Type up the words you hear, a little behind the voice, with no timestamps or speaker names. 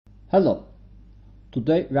Hello,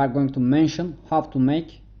 today we are going to mention how to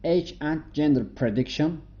make age and gender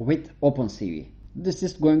prediction with OpenCV. This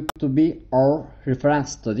is going to be our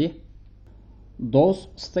reference study. Those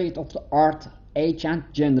state-of-the-art age and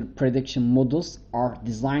gender prediction models are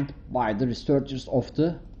designed by the researchers of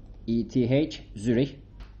the ETH Zurich.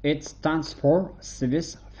 It stands for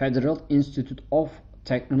Swiss Federal Institute of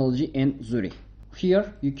Technology in Zurich.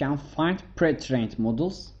 Here you can find pre-trained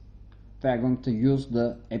models. We are going to use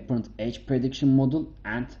the apparent age prediction model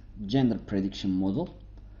and gender prediction model.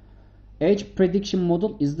 Age prediction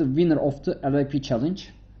model is the winner of the LAP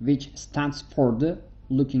challenge, which stands for the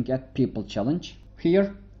Looking at People challenge.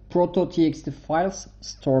 Here, proto.txt files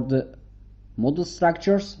store the model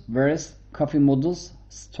structures, whereas coffee models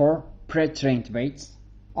store pre-trained weights.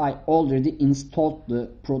 I already installed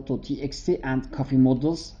the proto.txt and coffee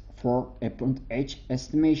models for apparent age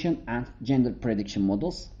estimation and gender prediction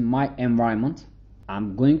models. In my environment,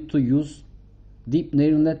 I'm going to use deep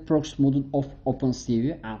neural networks model of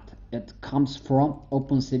OpenCV, and it comes from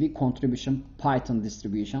OpenCV contribution Python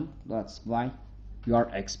distribution. That's why you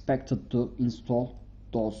are expected to install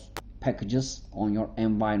those packages on your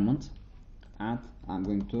environment. And I'm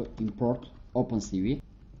going to import OpenCV.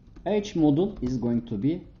 Age model is going to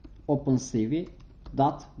be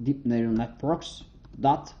OpenCV.deep neural networks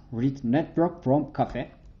read network from cafe,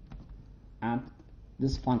 and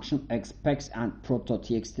this function expects and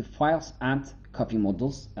proto.txt files and copy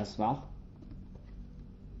models as well.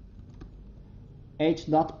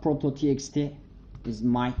 Age.proto.txt is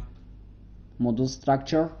my model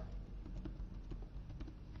structure,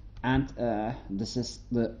 and this is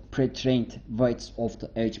the pre-trained weights of the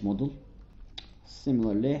age model.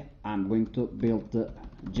 Similarly, I'm going to build the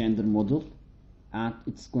gender model, and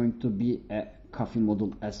it's going to be a coffee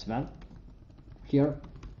model as well. Here,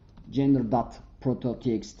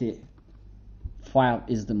 gender.proto.txt file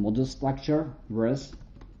is the model structure, whereas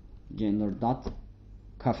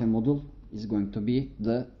gender.coffee model is going to be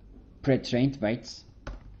the pre-trained weights.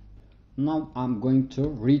 Now I'm going to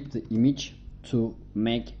read the image to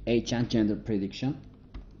make age and gender prediction.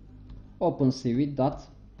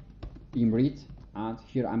 OpenCV.imread, and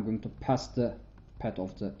here I'm going to pass the path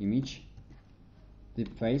of the image, the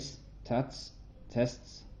face, tests,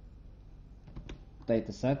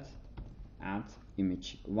 dataset, and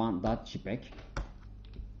image1.jpg.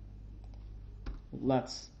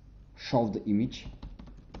 Let's show the image.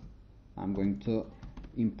 I'm going to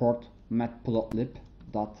import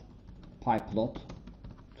matplotlib.pyplot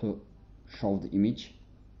to show the image.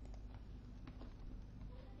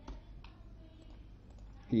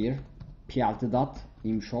 Here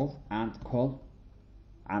plt.imshow and call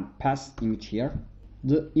and pass image here.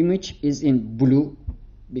 The image is in blue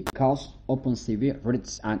because OpenCV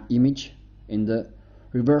reads an image in the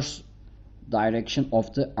reverse direction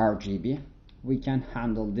of the RGB. We can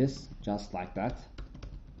handle this just like that.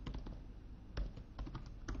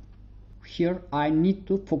 Here I need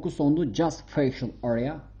to focus on the just facial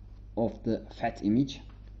area of the fat image.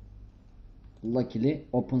 Luckily,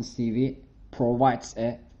 OpenCV provides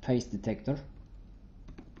a face detector.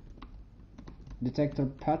 Detector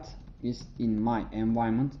path is in my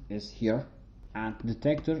environment is here, and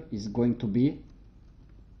detector is going to be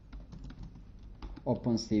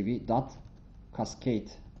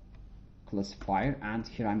OpenCV.cascade classifier, and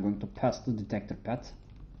here I'm going to pass the detector path.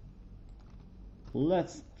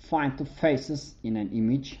 Let's find the faces in an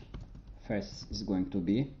image. Faces is going to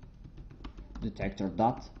be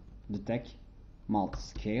detector.detect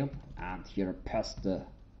multiscale, and here pass the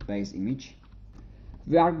base image.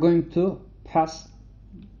 We are going to pass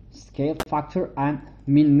scale factor and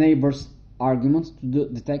min neighbors arguments to the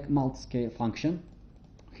detect multiscale function.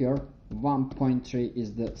 Here 1.3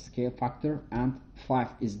 is the scale factor and 5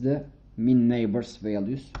 is the min neighbors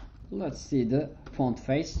values. Let's see the font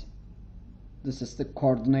face. This is the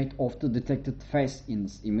coordinate of the detected face in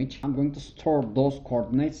this image. I'm going to store those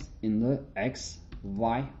coordinates in the x,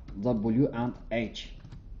 y, w, and h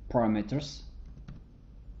parameters,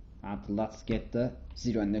 and let's get the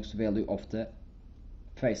 0 index value of the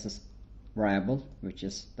faces variable, which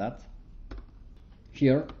is that.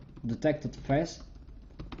 Here detected face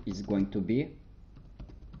is going to be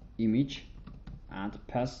image and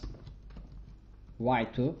pass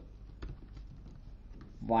y2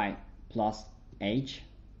 y plus h,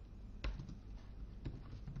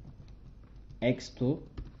 x2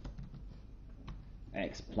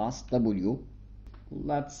 x plus w.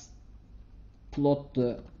 Let's plot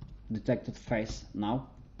the detected face now.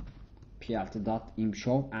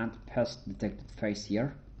 plt.imshow and pass detected face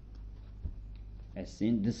here. As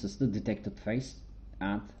seen, this is the detected face,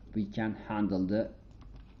 and we can handle the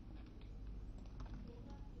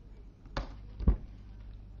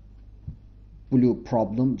blue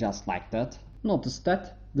problem just like that. Notice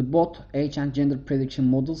that the both age and gender prediction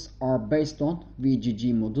models are based on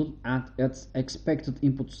VGG model and its expected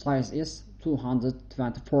input size is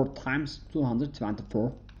 224 times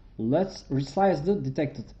 224. Let's resize the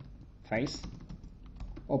detected face.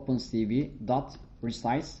 OpenCV dot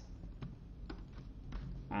resize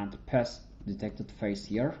and pass detected face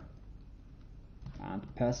here and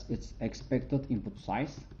pass its expected input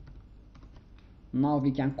size. Now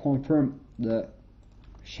we can confirm the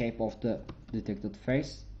shape of the detected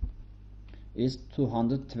face is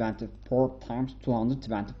 224 times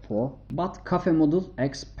 224, but Cafe model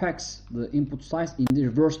expects the input size in the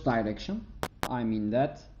reverse direction. I mean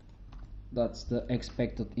that's the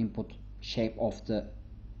expected input shape of the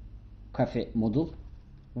Cafe model.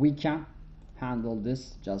 We can handle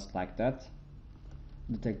this just like that.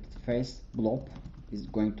 Detected face blob is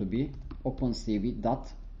going to be OpenCV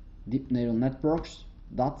dot deep neural networks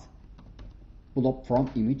dot blob from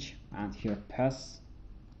image, and here pass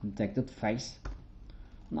detected face.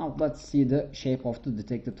 Now let's see the shape of the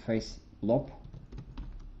detected face blob.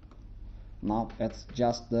 Now it's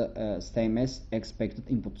just the same as expected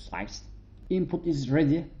input size. Input is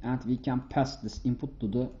ready and we can pass this input to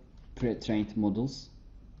the pre-trained models,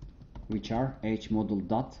 which are H model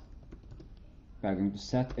dot. We are going to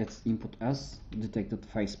set its input as detected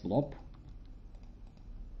face blob,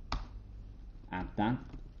 and then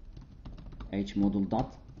H model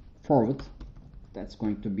dot forward. That's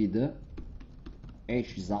going to be the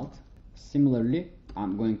H result. Similarly,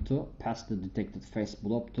 I'm going to pass the detected face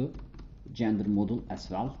blob to gender model as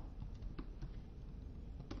well.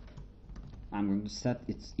 I'm going to set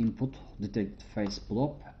its input detected face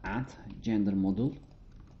blob and gender model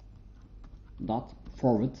dot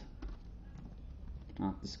forward.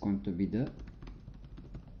 And this is going to be the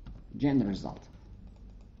gender result.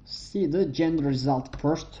 See the gender result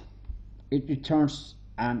first. It returns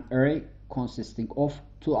an array consisting of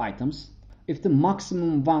two items. If the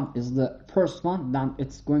maximum one is the first one, then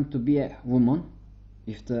it's going to be a woman.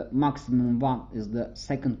 If the maximum one is the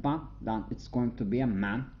second one, then it's going to be a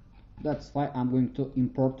man. That's why I'm going to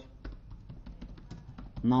import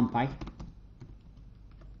numpy,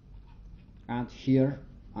 and here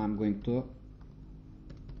I'm going to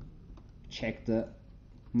check the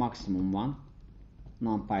maximum one.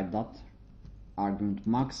 Numpy dot argument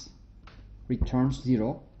max returns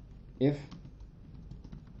 0. If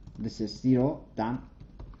this is 0, then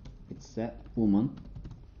it's a woman,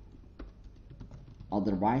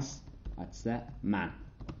 otherwise it's a man.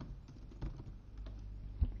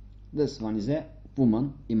 This one is a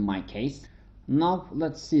woman in my case. Now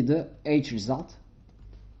let's see the age result.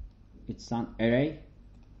 It's an array,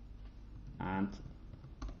 and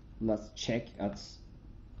let's check its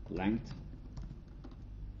length.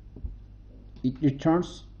 It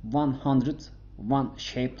returns 101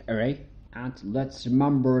 shaped array, and let's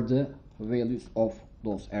remember the values of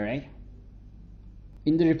those array.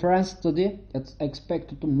 In the reference study, it's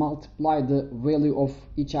expected to multiply the value of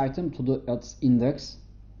each item to its index.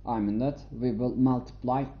 I mean that we will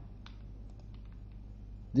multiply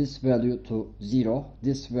this value to 0,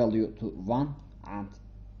 this value to 1, and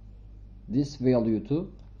this value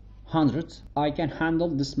to 100. I can handle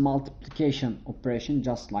this multiplication operation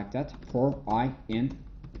just like that for I in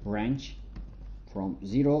range from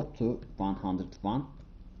 0 to 101,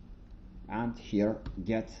 and here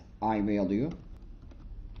get I value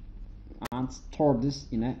and store this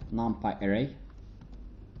in a numpy array.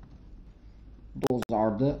 Those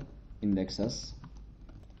are the indexes.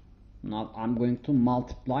 Now I'm going to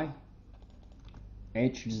multiply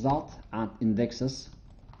H result and indexes,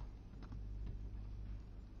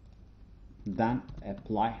 then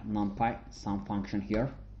apply numpy sum function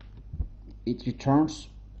here. It returns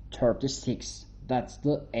 36. That's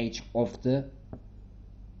the age of the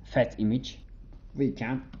fat image. We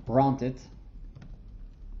can round it,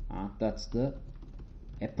 and that's the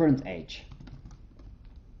apparent age.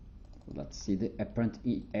 Let's see the apparent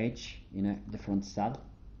age in a different cell.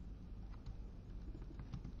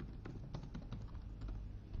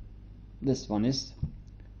 This one is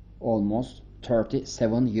almost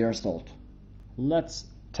 37 years old. Let's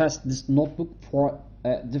test this notebook for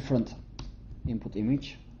a different input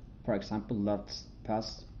image. For example, let's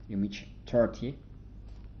pass image 30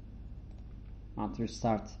 and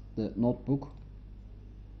restart the notebook,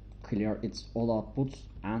 clear its all outputs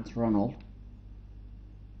and run all.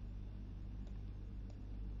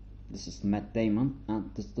 This is Matt Damon,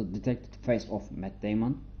 and this is the detected face of Matt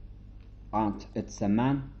Damon, and it's a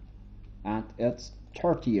man, and it's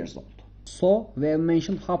 30 years old. So we have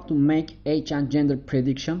mentioned how to make age and gender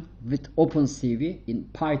prediction with OpenCV in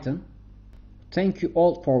Python. Thank you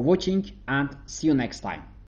all for watching and see you next time.